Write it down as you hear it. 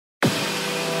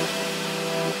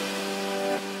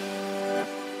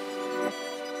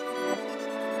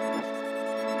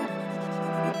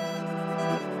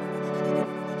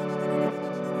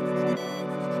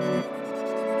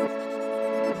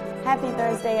Happy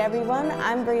Thursday, everyone.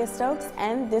 I'm Bria Stokes,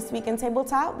 and this week in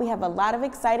Tabletop, we have a lot of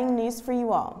exciting news for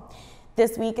you all.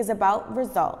 This week is about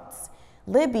results.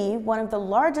 Libby, one of the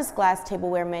largest glass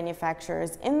tableware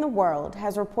manufacturers in the world,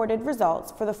 has reported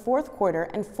results for the fourth quarter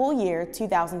and full year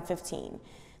 2015.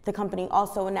 The company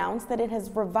also announced that it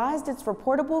has revised its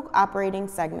reportable operating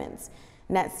segments.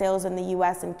 Net sales in the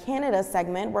U.S. and Canada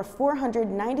segment were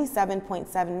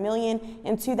 $497.7 million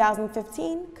in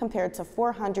 2015 compared to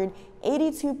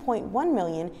 $482.1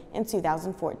 million in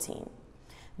 2014.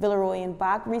 Villeroy &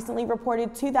 Boch recently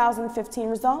reported 2015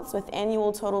 results with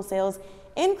annual total sales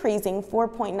increasing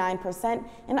 4.9%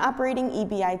 and operating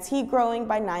EBIT growing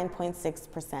by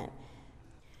 9.6%.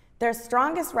 Their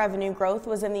strongest revenue growth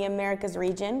was in the Americas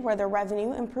region, where their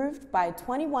revenue improved by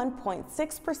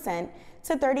 21.6%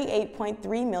 to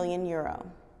 €38.3 million.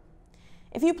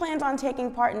 If you planned on taking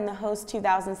part in the Host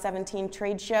 2017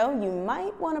 trade show, you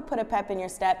might want to put a pep in your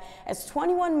step, as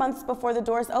 21 months before the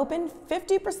doors open,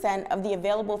 50% of the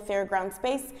available fairground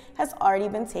space has already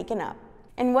been taken up.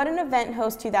 And what an event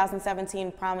Host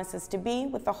 2017 promises to be,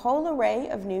 with a whole array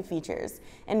of new features.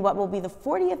 In what will be the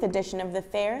 40th edition of the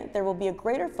fair, there will be a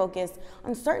greater focus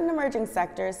on certain emerging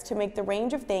sectors to make the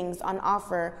range of things on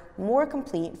offer more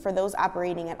complete for those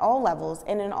operating at all levels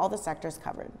and in all the sectors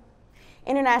covered.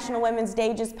 International Women's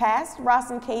Day just passed. Ross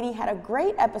and Katie had a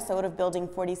great episode of Building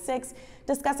 46,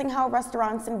 discussing how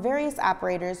restaurants and various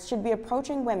operators should be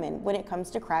approaching women when it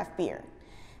comes to craft beer.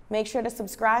 Make sure to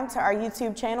subscribe to our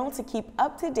YouTube channel to keep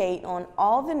up to date on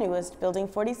all the newest Building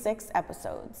 46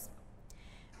 episodes.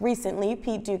 Recently,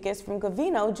 Pete Dukas from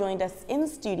Govino joined us in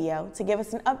studio to give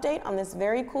us an update on this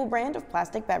very cool brand of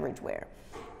plastic beverageware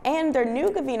and their new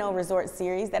Govino Resort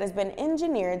series that has been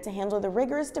engineered to handle the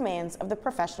rigorous demands of the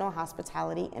professional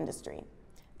hospitality industry.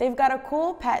 They've got a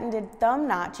cool patented thumb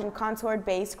notch and contoured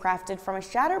base crafted from a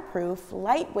shatterproof,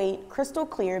 lightweight, crystal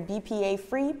clear,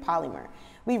 BPA-free polymer.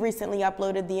 We recently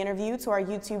uploaded the interview to our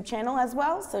YouTube channel as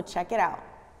well, so check it out.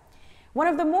 One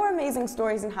of the more amazing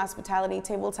stories in hospitality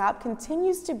tabletop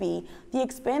continues to be the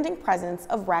expanding presence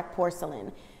of Rack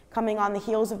Porcelain. Coming on the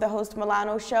heels of the Host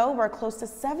Milano show, where close to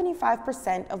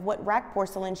 75% of what Rack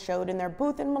Porcelain showed in their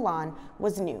booth in Milan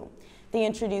was new. They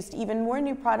introduced even more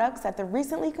new products at the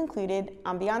recently concluded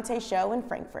Ambiente show in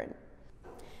Frankfurt.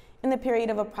 In the period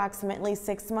of approximately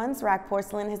 6 months, Rack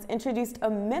Porcelain has introduced a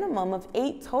minimum of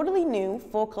 8 totally new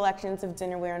full collections of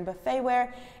dinnerware and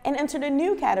buffetware, and entered a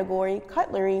new category,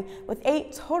 cutlery, with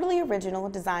 8 totally original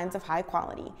designs of high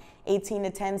quality.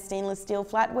 18-10 stainless steel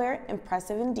flatware,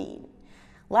 impressive indeed.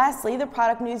 Lastly, the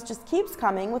product news just keeps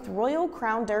coming with Royal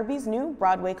Crown Derby's new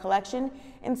Broadway collection,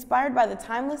 inspired by the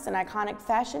timeless and iconic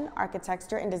fashion,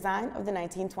 architecture, and design of the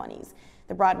 1920s.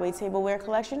 The Broadway tableware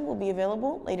collection will be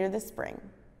available later this spring.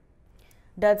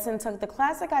 Dudson took the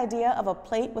classic idea of a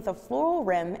plate with a floral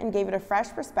rim and gave it a fresh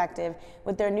perspective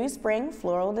with their new spring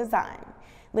floral design.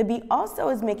 Libby also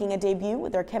is making a debut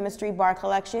with their chemistry bar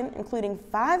collection, including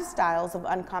 5 styles of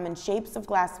uncommon shapes of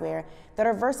glassware that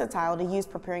are versatile to use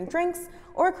preparing drinks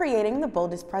or creating the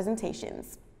boldest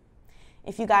presentations.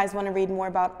 If you guys want to read more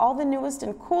about all the newest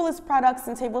and coolest products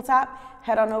in tabletop,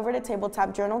 head on over to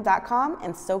TabletopJournal.com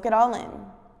and soak it all in.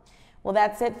 Well,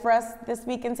 that's it for us this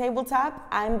week in Tabletop.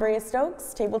 I'm Bria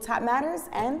Stokes, Tabletop Matters,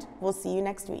 and we'll see you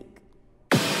next week.